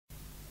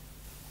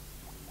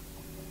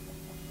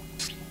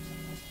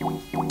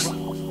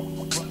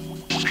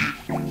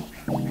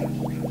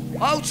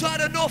Outside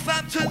the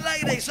Northampton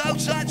ladies,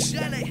 outside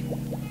Shelley.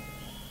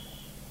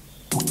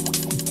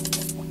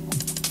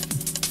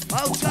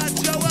 Outside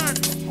Joanne.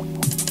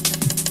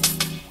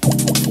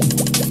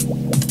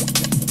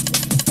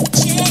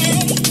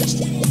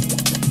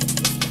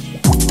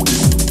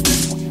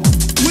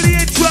 With the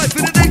intro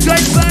for the DJ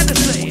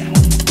Phantasy.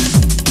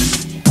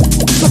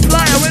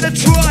 Supplier with a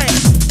try.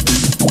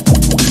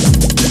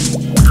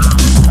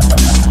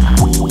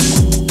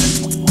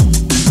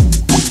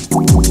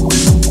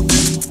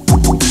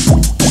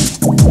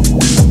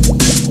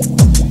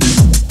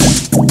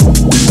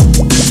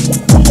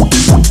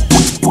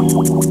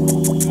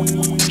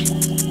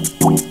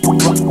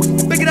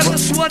 Picking up the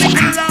Swan-e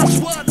for the last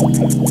one.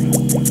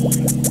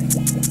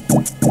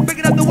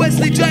 Picking up the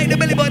Wesley J, the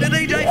Billy Boy, the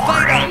DJ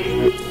Fader.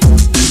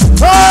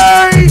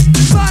 Hey!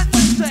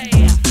 Fantasy!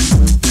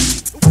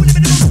 We're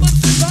living in a month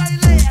style.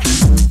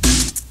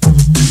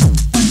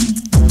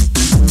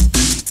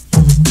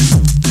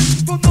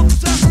 From north to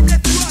south, from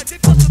left to right,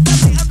 big boss of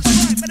family, I'm the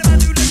spy. Better man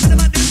who lives in the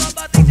man,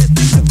 my DJs,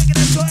 think that we're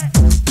gonna try it.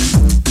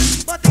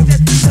 My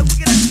DJs, think that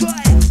we're gonna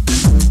try it.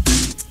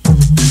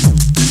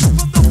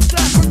 From north to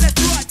south, from left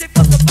to right, big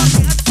boss of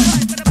family, I'm the spy.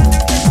 Better man who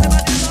lives in the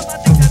man, my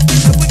DJs,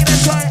 think that we're gonna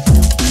try it.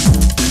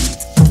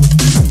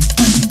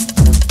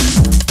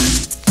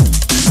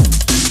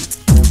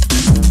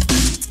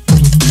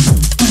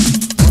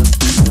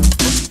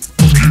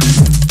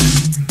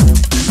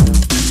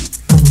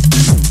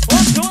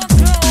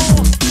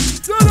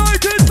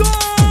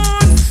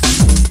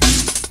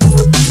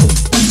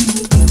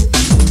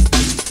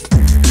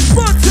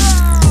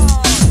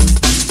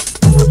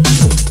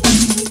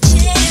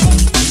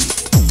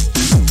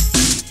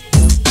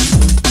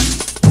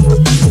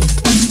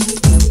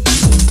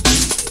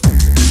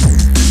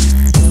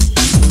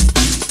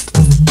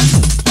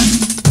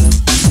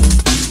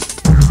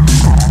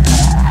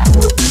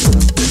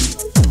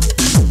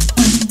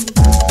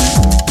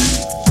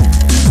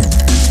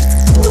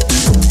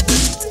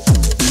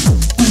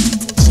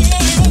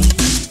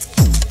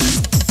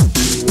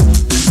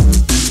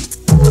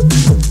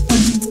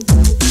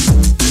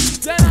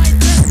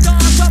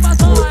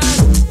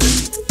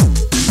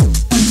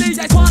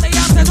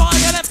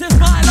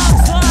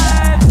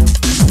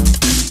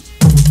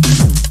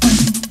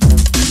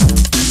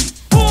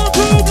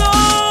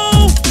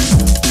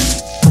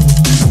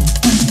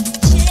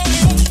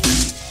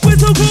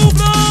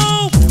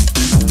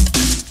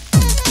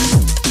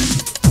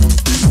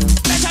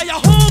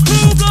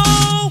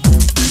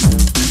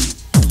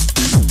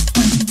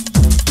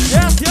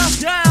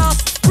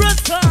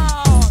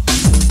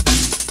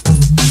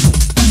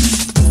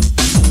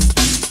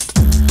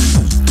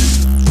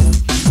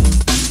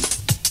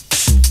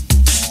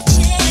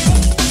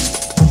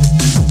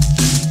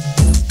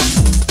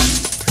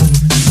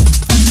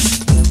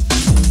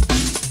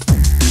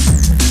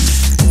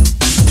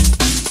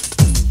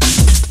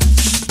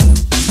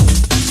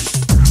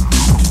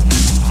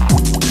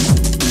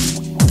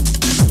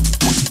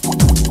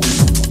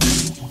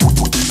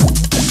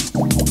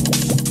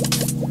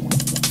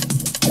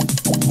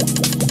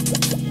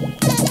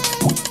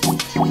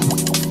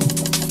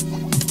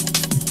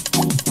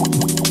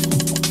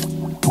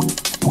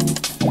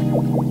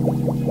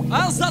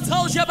 As I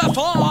told you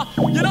before,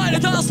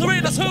 United Dance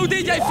Arena's who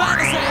DJ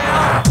Phantasy.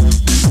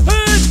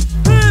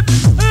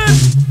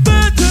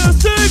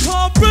 Fantasy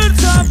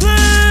conference and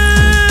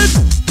please.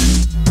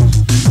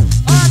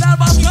 And that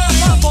was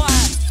perfect, boy.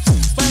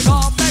 Make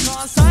on,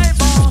 same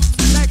ball.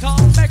 Make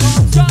on,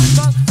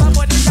 jungle. But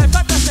when DJ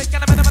Phantasy,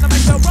 gonna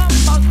make you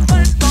rumble.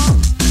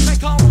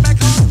 Make on,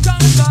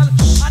 jungle.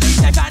 And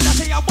DJ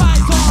Phantasy, a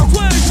wise on,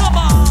 twin, come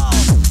on.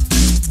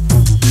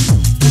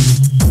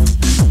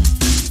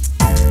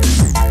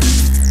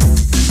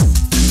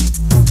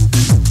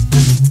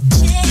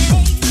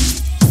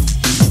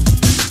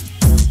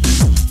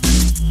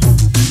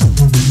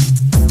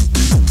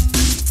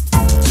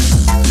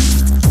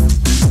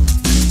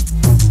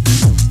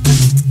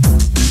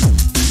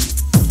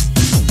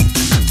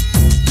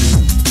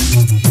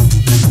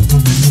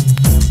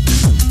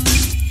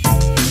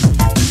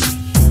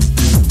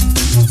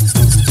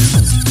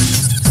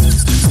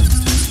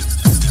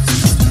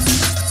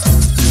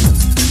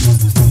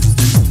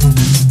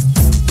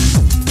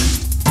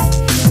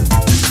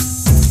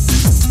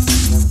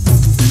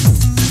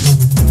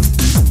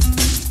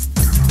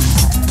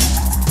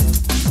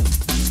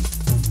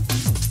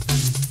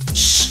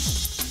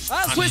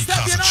 As we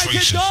step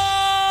United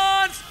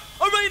Dance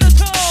Arena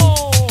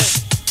Tour.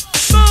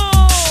 No!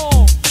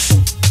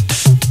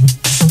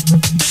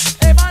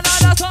 If I know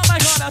that's what I'm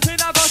gonna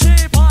think I got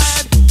deep on.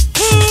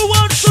 Who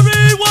wants to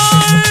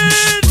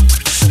rewind?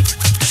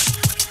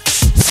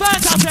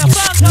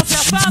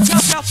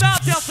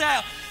 Fantasy.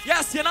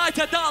 Yes,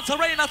 United Dance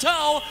Arena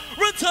Tour.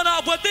 Written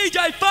up with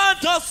DJ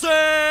Phantasy.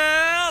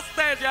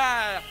 Stage.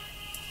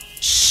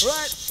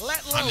 Right,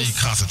 let loose. I need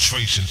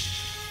concentration.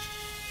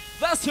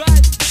 That's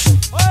right.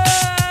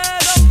 Hey,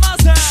 the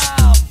muzzle.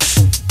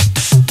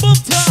 Boom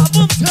town,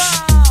 boom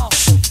town.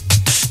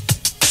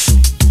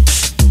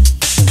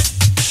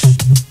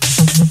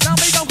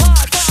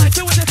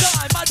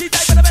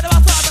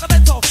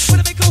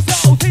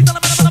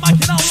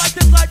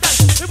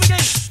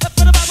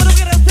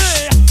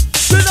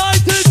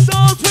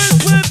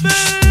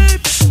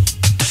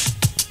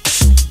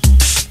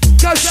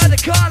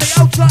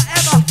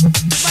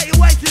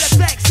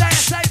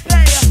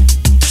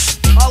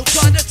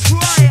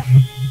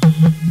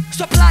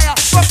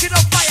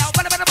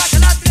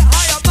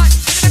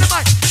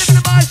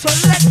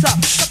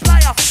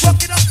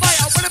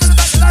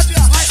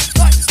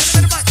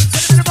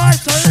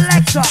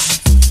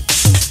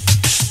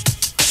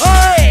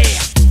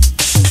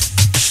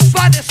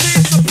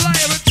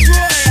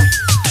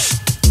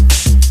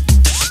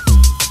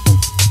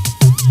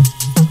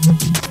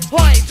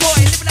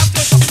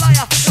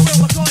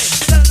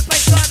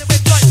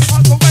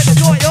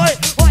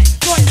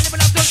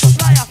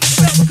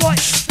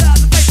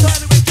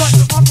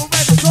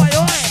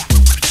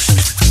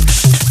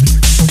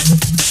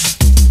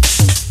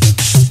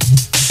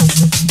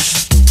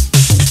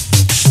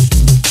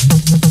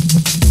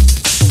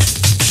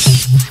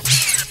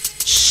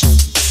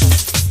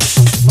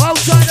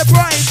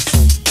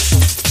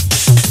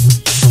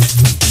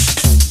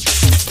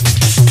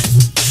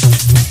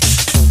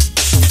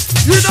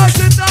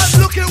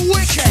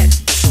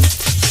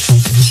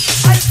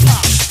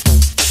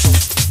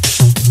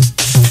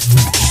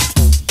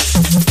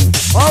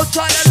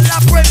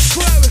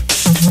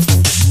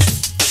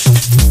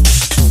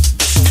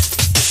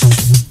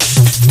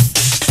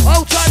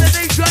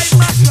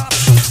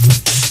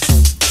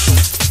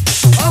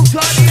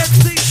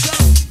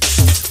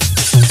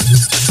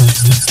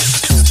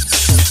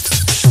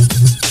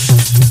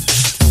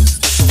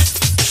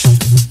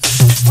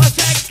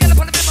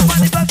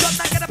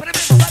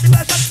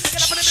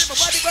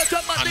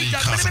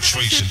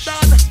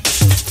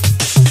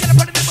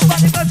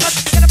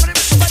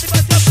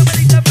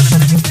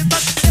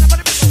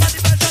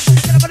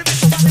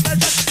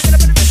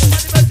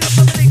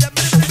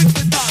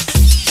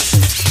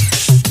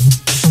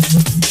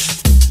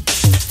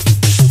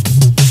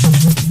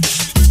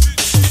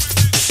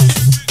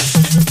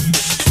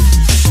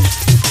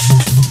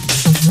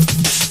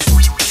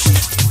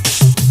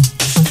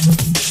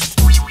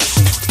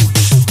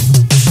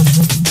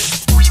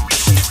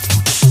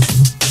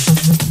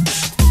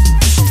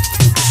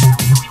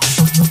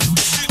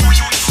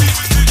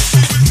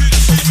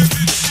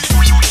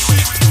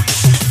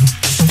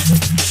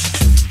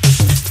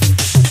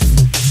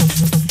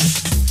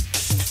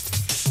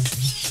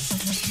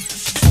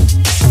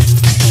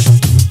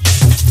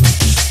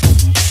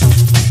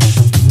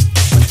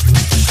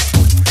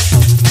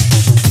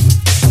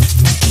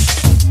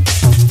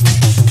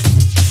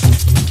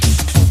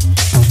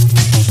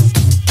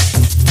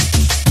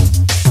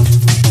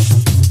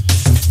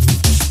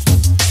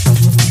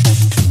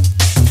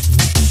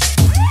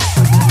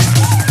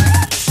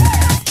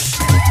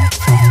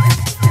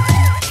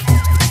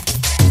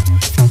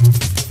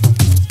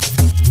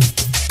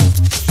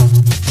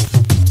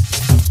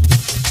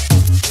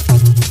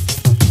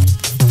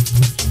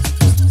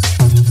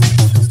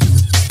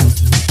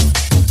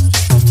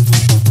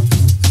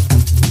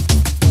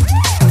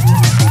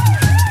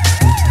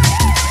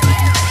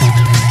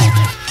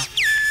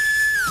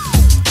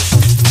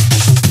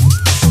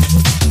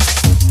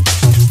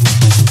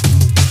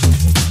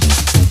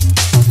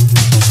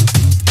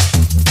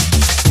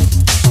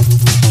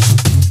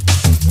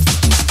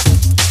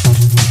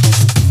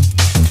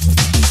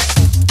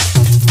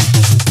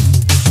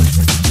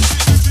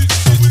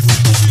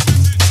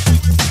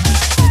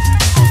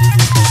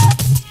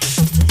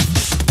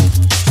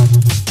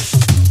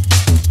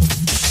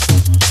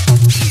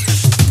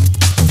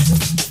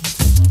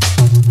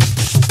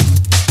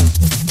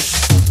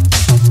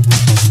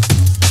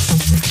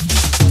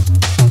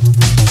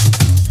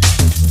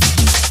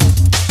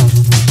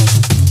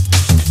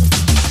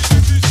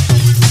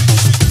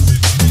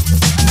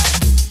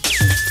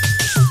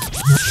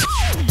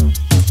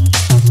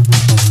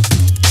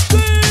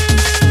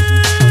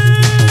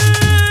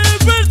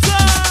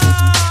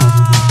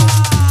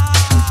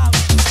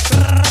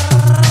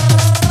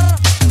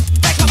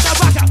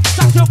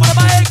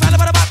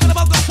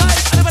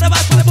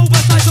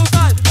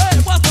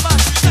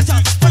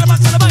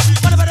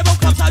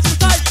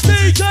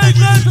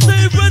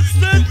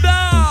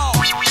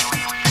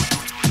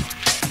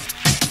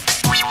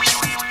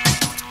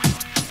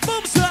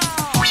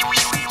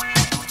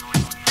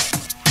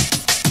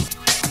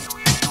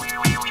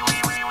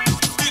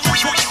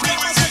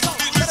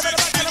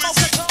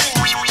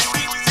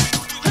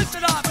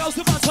 goes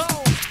to my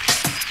toe.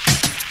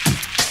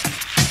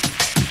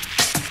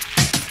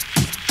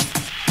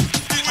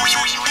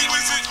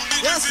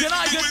 Yes, you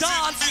like to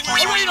dance.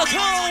 Arena 2,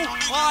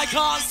 I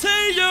can't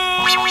see you.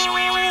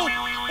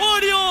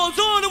 Audios,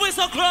 all the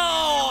whistle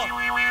crow.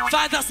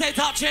 Phantasy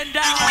touching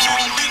down.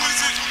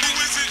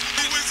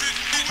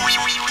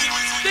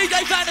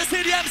 DJ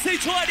Phantasy, the MC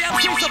Troy, the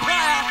MC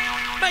supplier.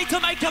 Made to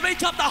make a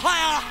reach up the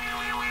higher.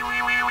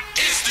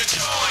 It's the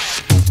joy.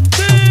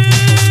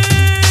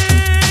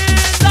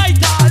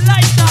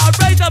 Later,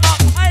 raise them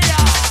up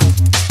higher.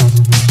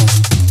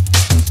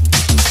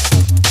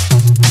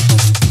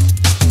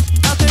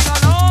 Nothing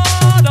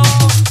alone, no,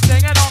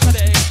 sing it on the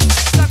day.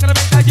 Not gonna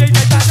make that DJ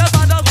Phantasy,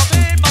 but I'll go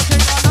in, but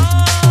sing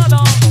along,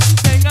 no,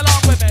 sing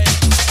along with me.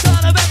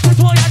 Gonna make the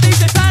toy, I need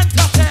the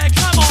Phantasy,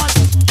 come on.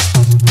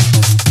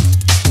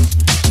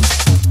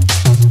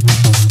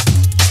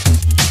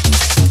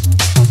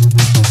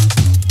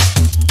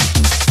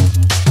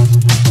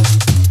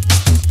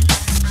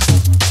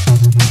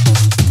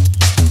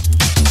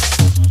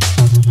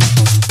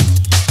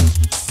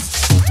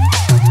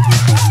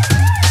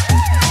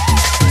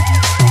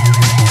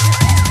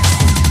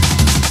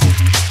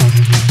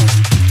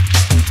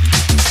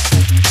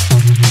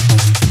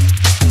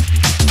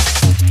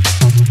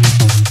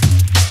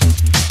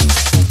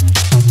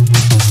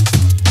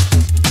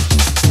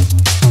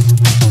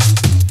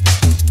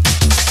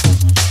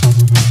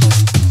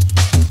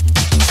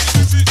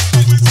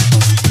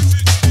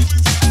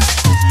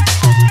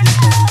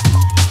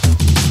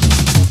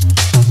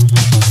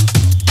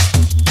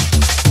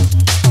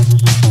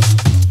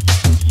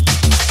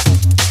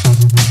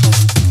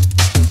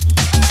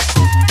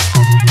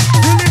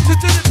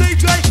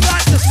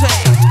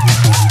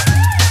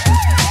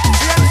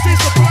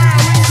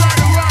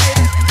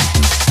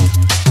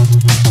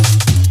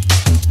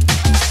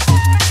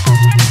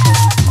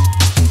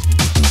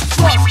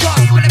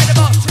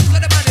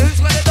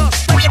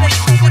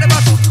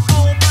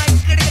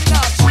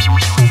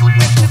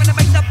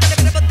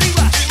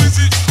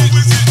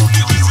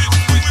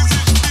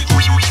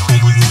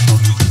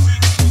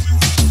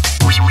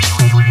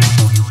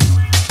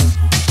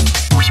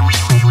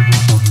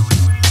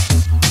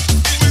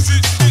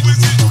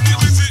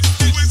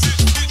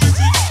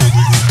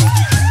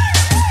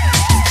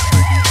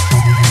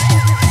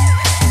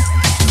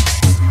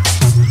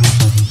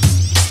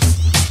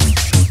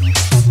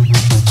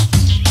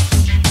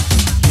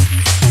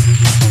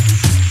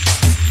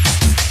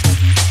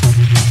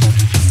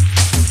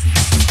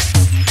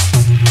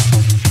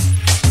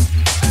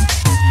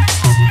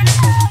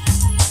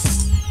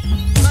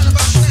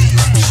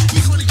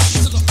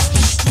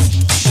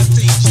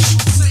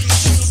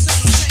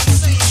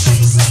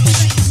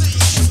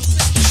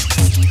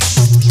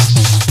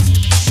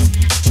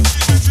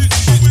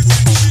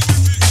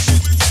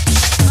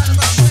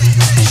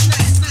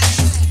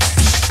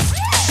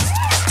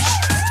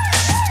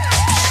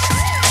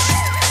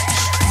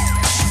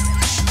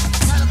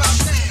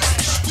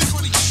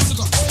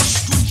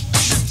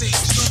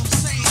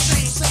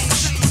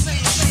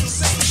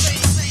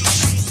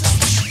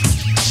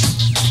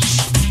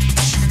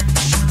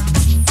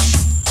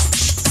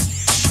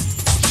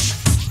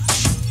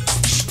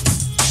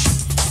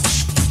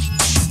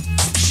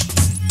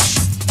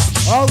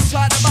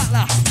 Outside the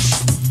butler.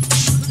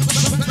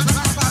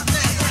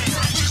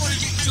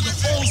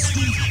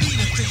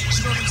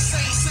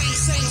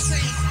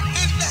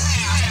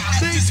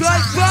 DJ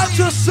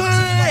Phantasy.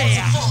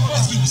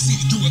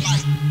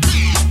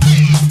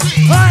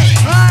 Hey,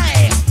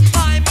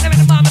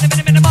 I'm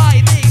living in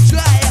my DJ.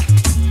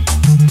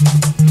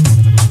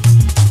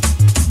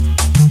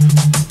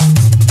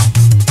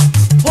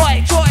 Oi,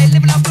 Troy,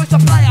 living up to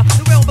supplier,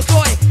 the real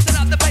McCoy. Set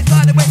up the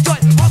baseline and went joy.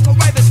 Oldskhool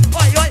Ravers.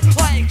 Oi,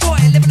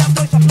 Troy, living up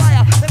to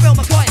supplier, the real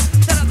McCoy.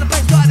 Set up the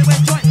baseline and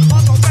went joy.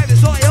 Oldskhool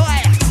Ravers. Oi.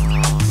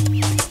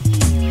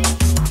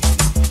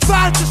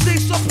 Phantasy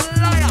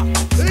supplier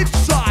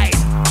inside.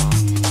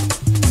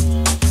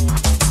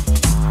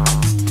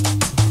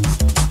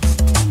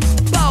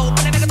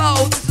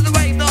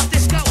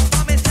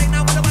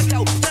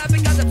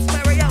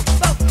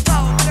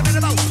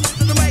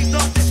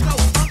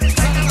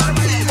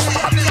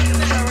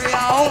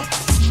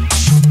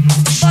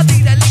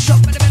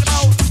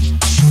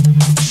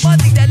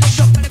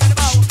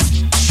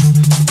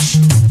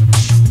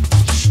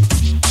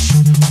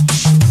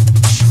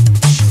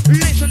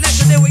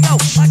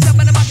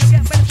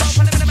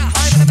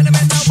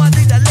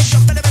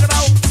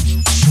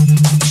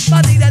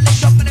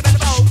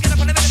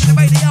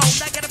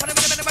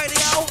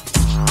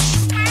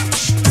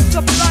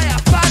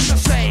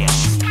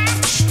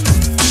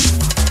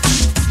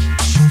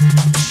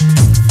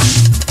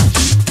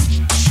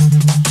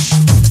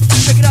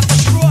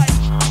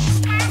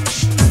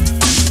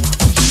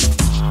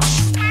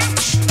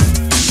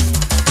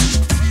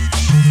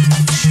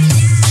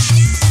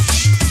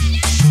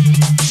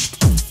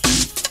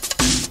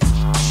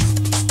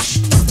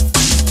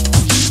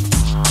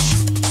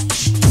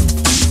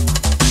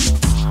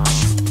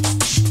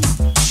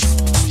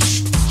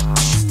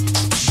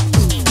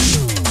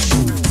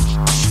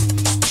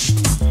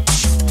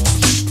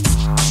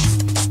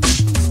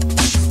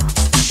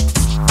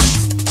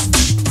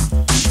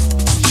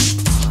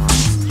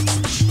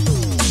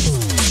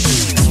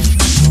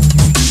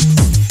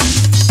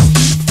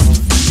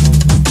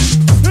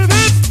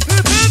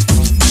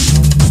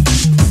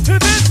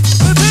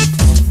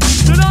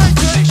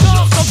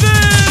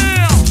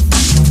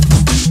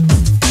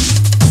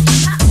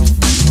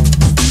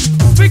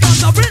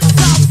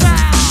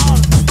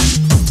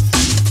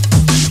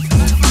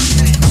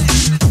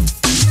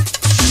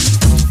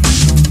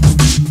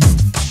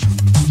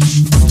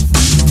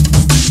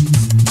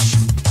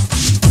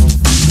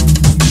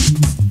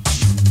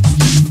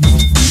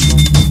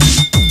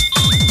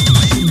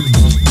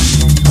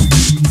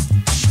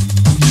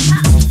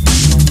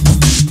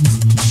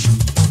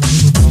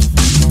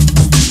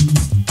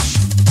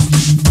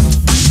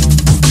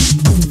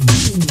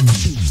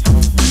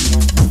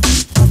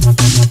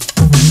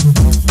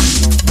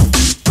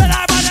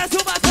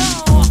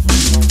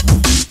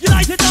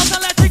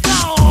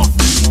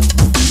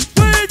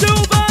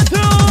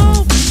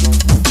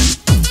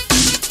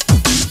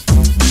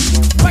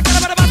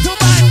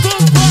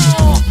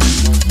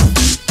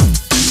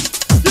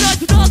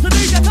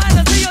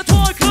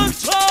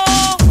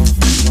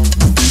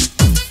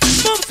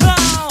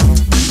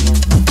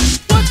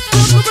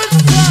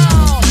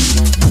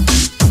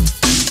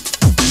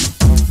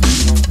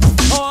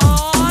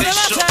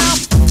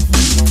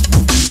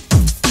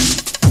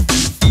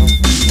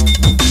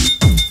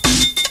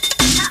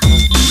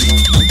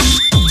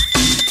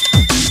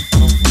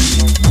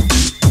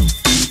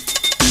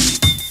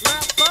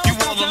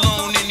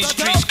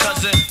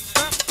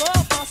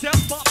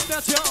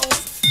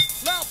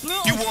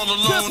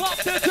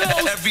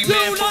 Every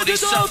man for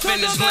himself in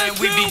his land,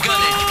 we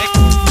begun it.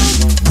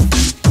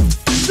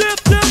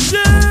 Dip, dip,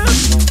 dip.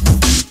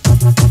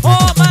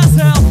 Oh,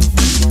 myself.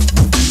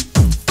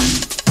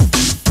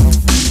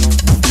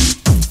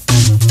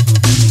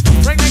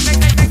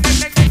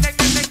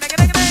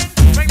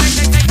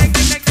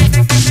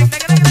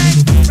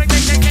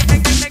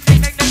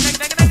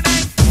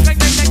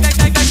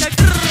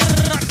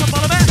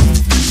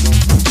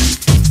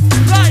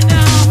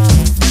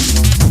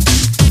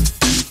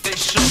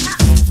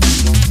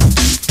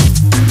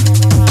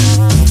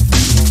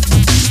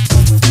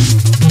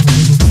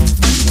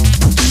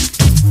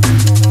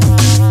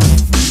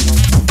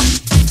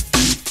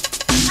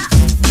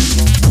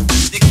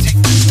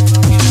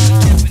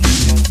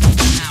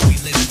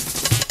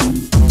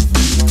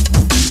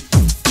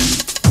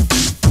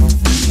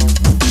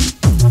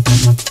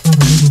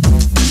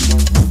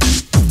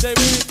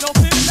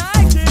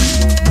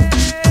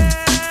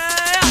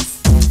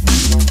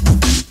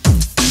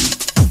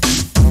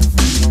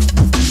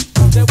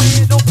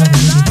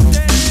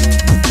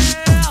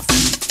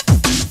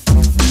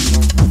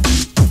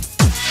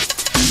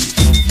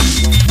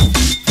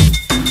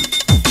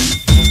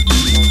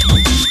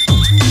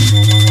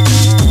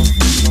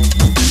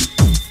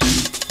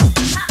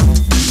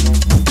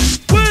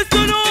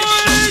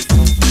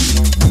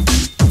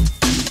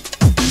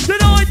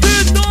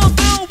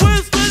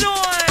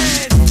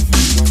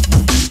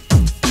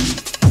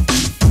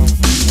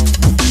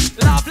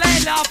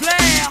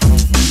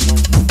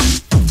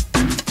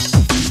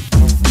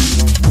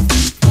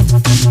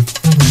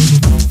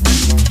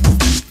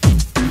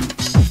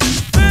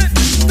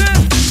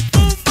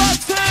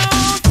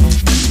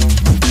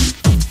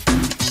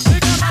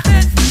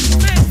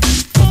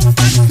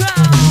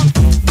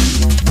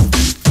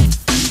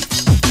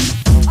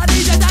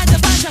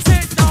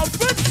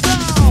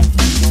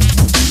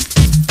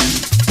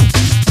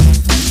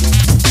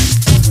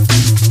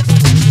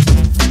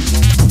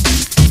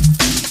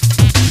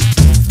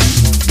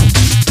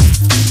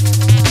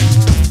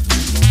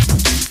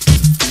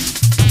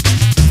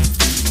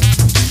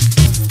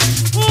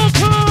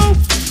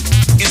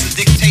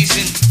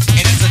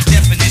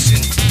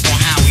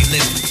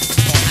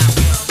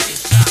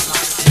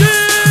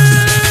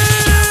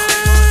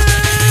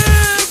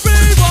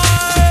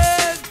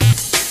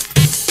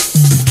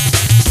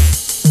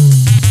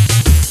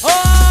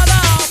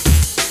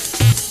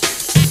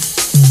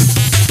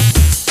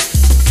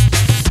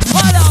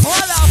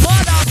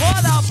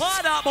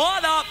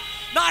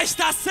 Nice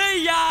to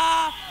see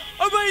ya!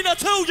 Arena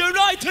 2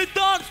 United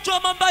Dance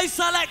Drum and Bass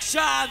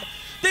Selection!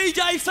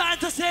 DJ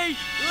Phantasy,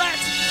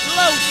 let's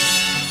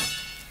loose!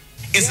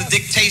 It's a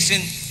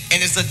dictation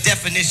and it's a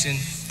definition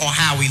on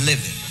how we live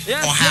it.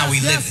 Yes, on how yes, we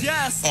live yes, it.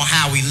 yes. On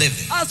how we live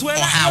it. As we're On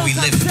how we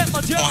live it. at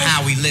On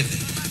how we live it.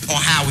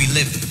 On how we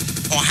live it.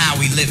 On how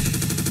we live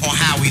it. On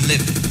how we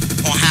live it.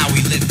 On how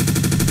we live it.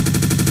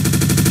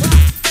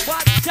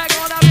 What? Check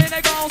on up in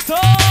the gold store.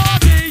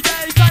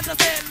 DJ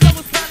Phantasy,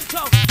 levels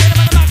control. Get him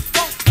in the back,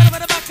 go. Get him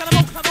in the back, and I'm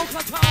on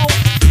control.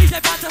 DJ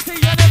Phantasy,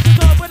 you live to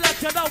go, we'll let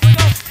you know we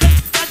go. In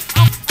and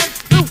out and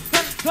lose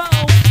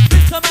control.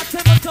 Mr.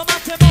 Massive,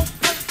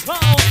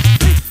 control.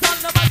 He's on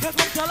the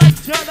microphone to let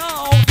you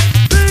know.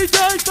 DJ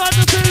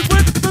Phantasy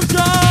with the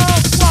show.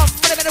 1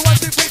 minute, 1,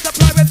 2, 3,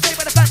 supply with me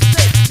with the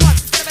fantasy. 1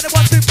 minute,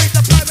 1, 2, 3,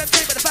 supply with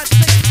me with the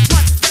fantasy. 1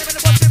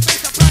 minute, 1, 2, 3,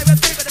 supply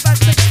with me with the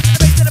fantasy. And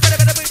the beat to the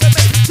beat with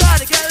me. Try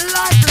to get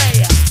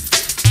lively.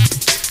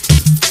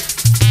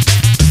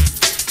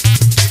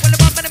 Well,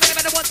 1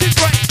 minute, 1, 2,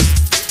 3.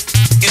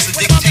 It's a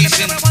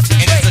dictation and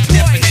it's a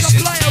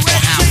definition on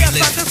how we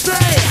live it.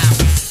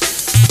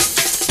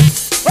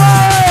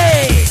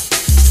 Hey!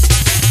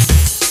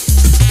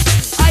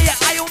 Aye,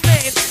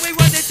 man, we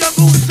run the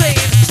jungle scene.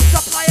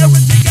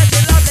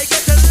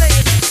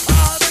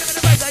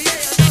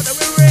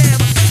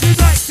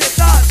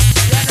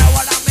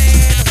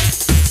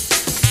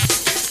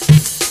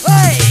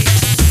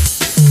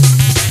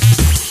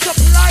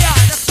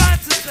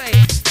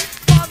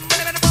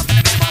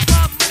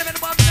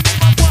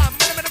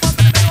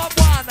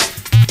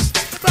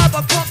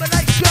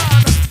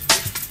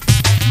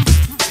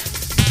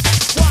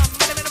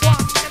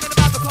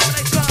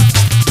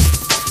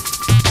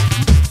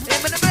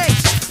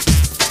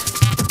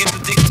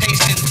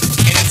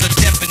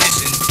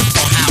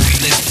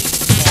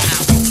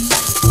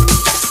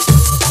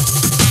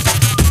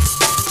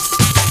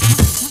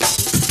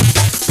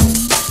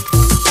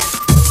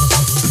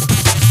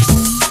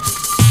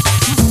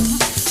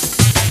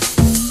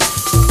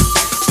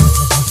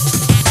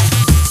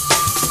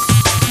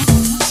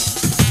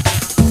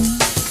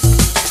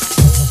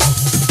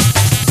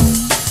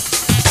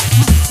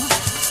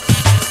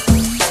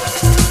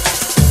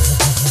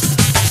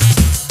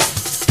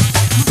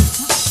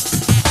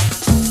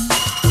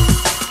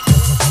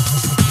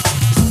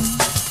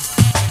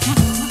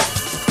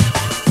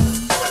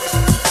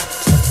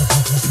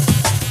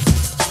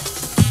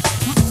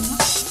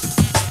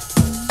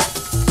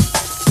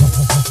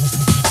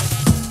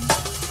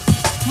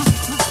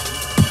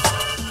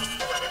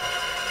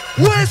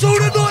 Where's all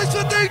the noise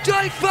for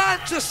DJ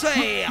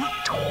Phantasy?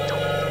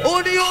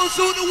 All the oars,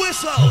 all the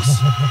whistles.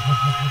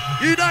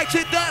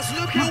 United, that's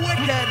looking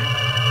wicked.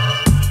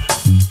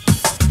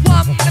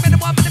 One minute,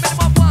 one minute,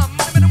 one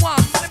minute, one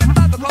minute,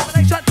 about the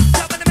combination.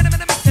 7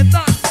 minute, mixing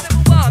done.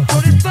 Minute one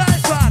for this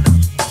first one.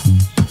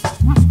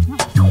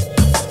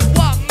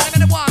 1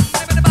 minute,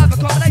 about the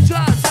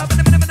combination. 7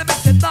 minute,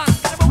 mixing done.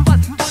 Minute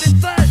one for this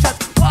version.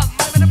 1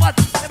 minute,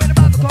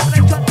 about the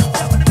combination.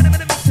 7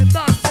 minute, mixing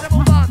done. Minute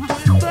one for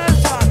this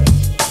version.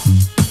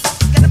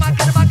 Get him on,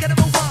 get him on, get him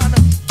on.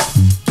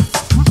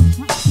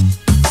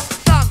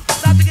 Done,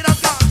 time to get up,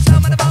 done.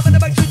 7 minute, about the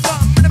mixing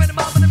done. Minute,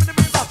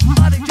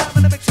 body jam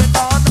in the mixing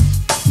done.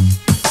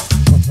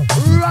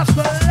 Rough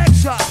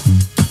selection.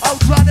 I'll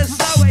try to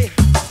Swan-e.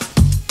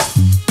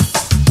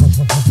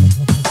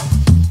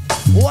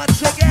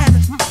 Once again.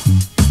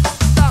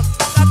 Done,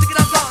 time to get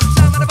up, done.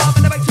 7 minute, about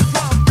the mixing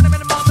done.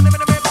 Minute,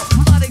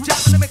 body jam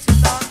in the mixing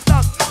done.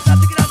 Done, time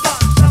to get up,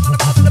 done. 7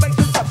 minute, about the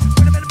mixing done.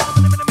 Minute,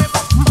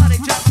 body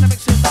jam in the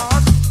mixing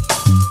done.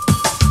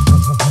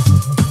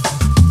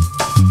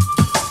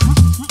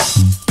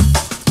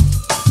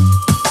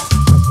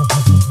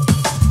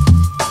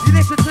 You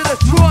listen to the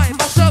Troy,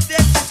 myself the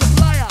exit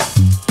supplier,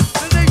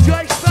 the DJ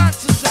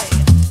Phantasy.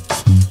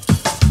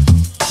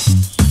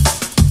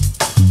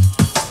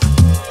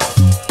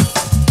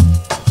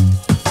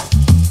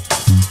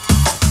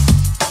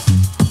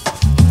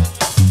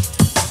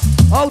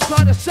 All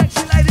kind of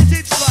sexy ladies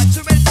inside,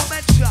 too many to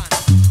mention.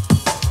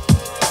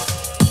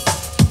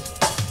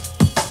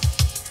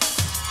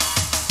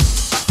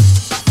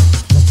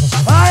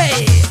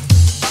 Hey!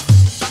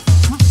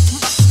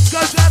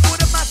 Goes out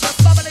with a massive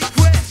bubbly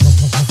grip.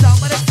 Down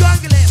with the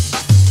jungling.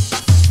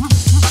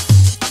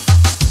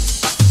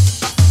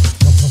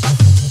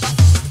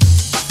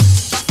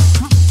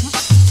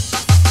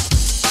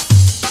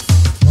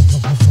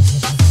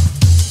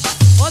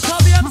 What's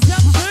up, the MC?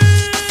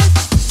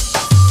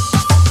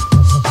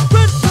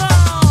 Good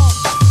sound.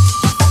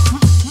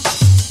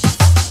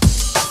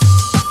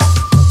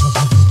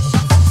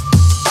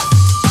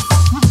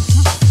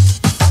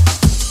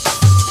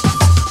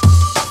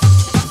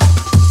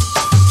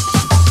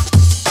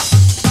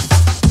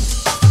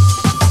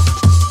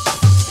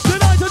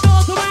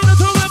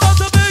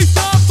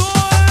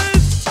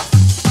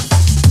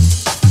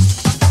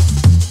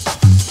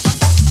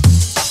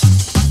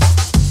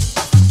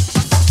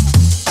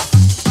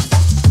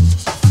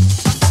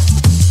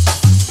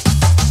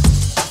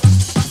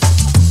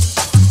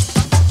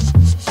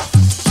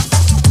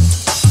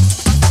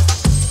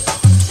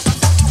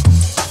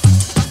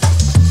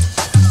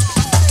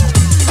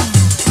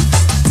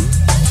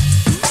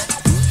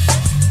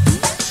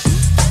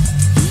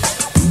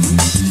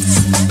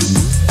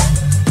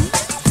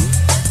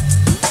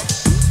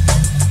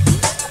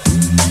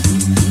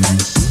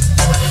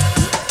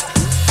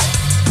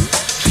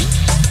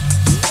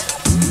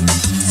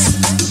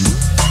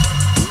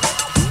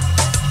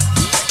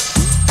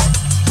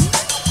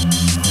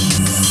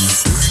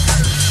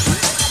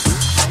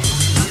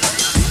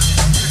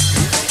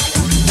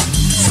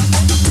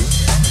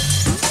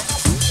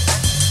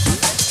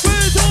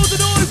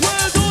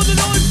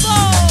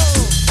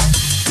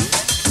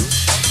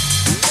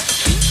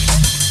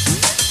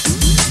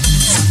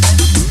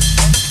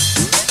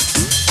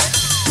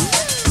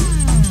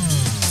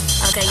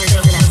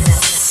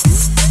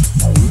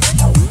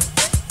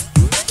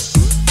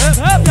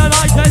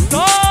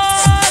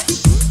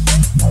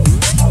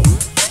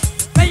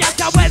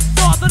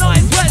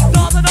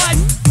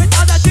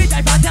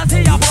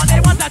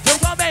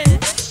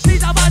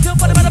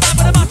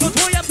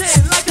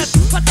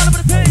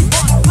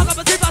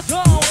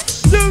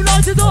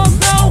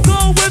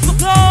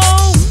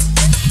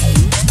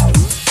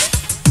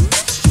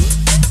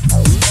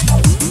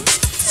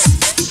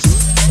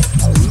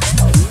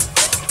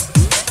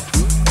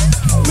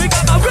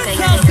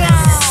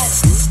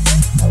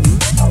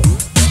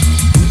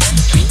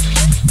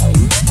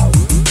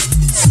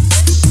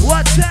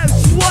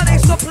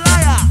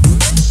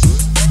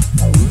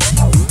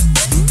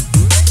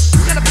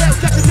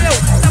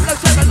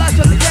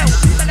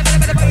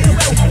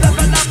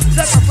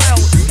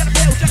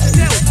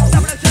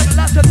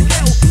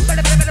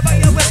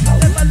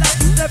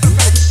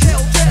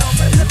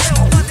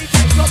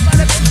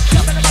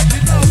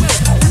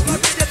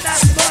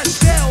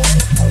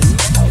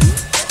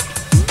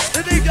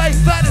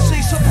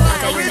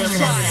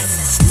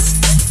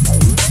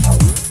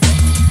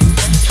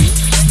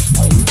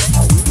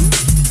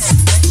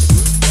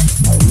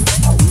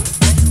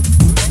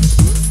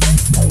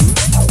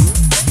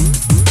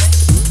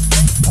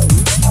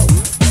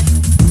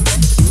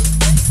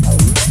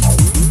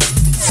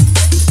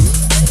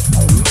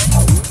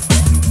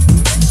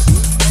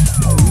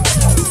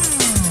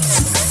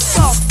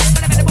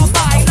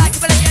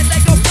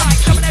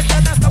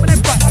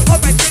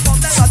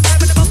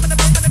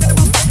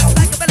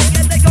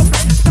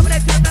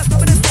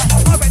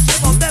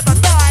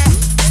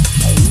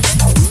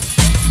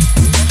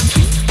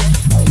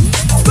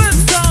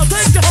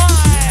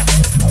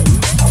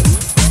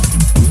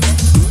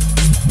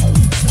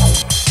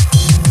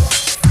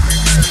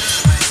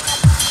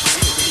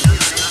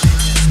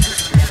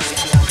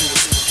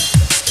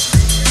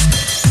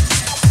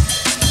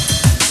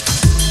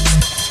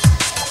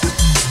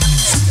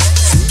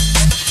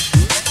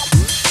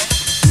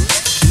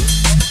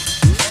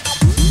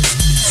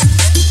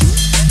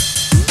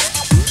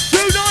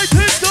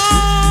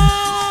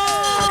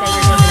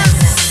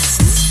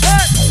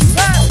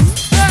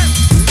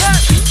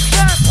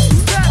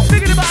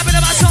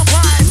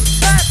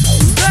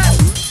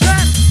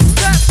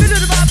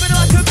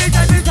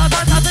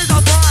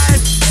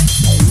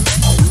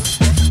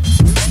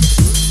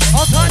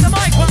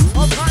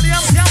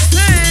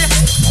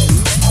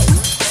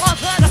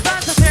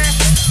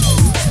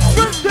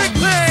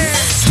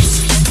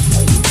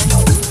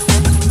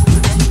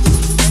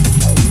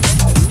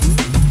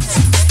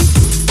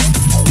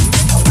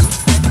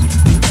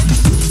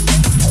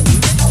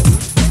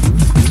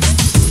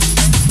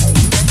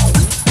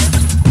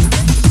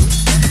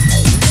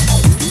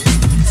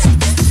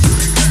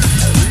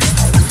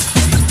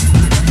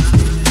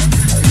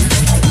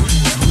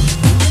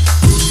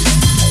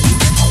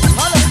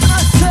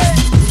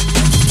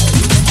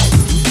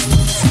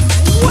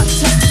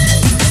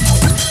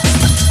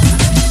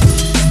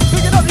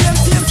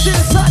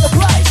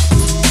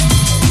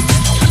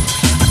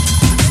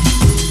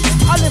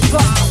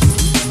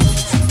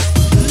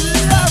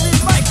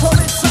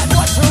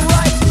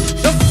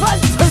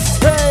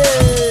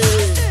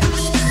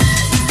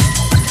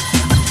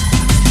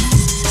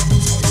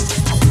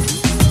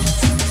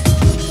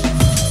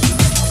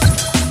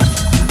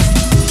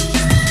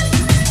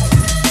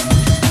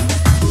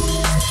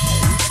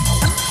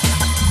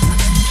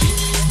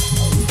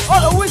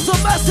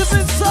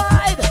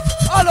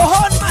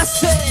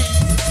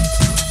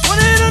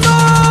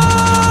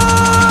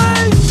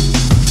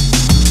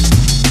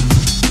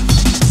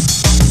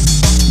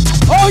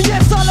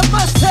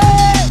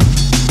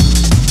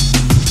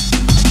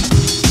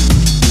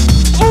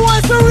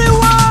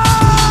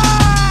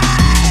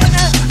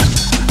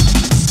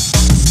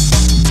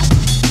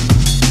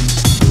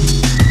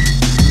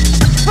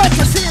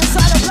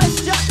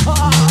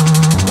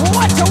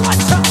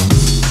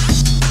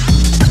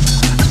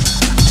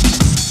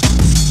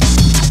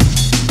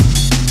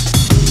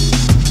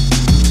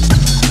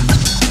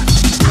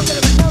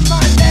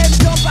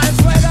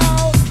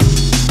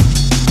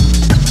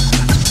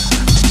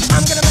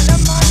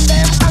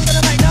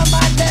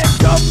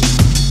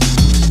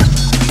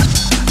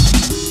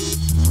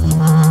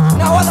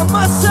 I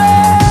must say.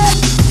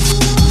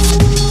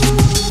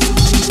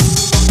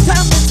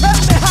 Tell me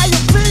how you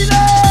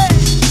feeling.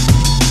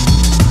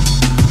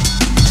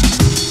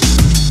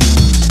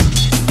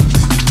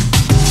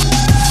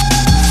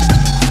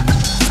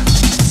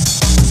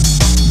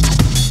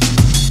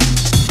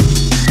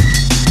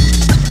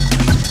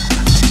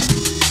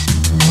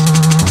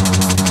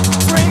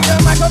 Bring the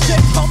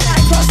microchip from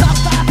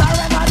Microsoft and the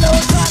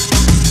revolution.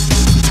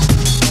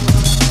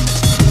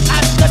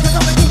 And the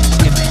technology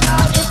giving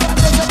out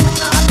information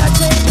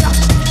technology.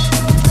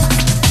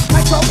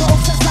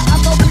 Microprocessor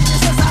and the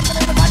weaknesses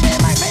happening in the body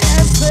make me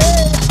MC.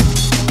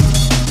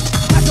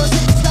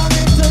 Microchips down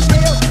into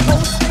gear.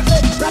 Post stickly,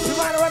 wrapping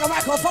right around the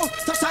microphone.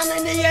 Touchdown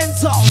in the end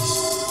zone.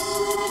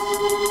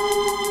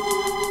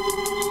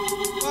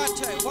 1,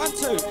 2, 1,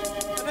 2.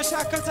 And the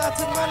shout goes out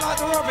to the man like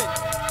the Robin.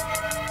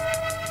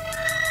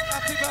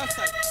 Happy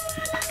birthday.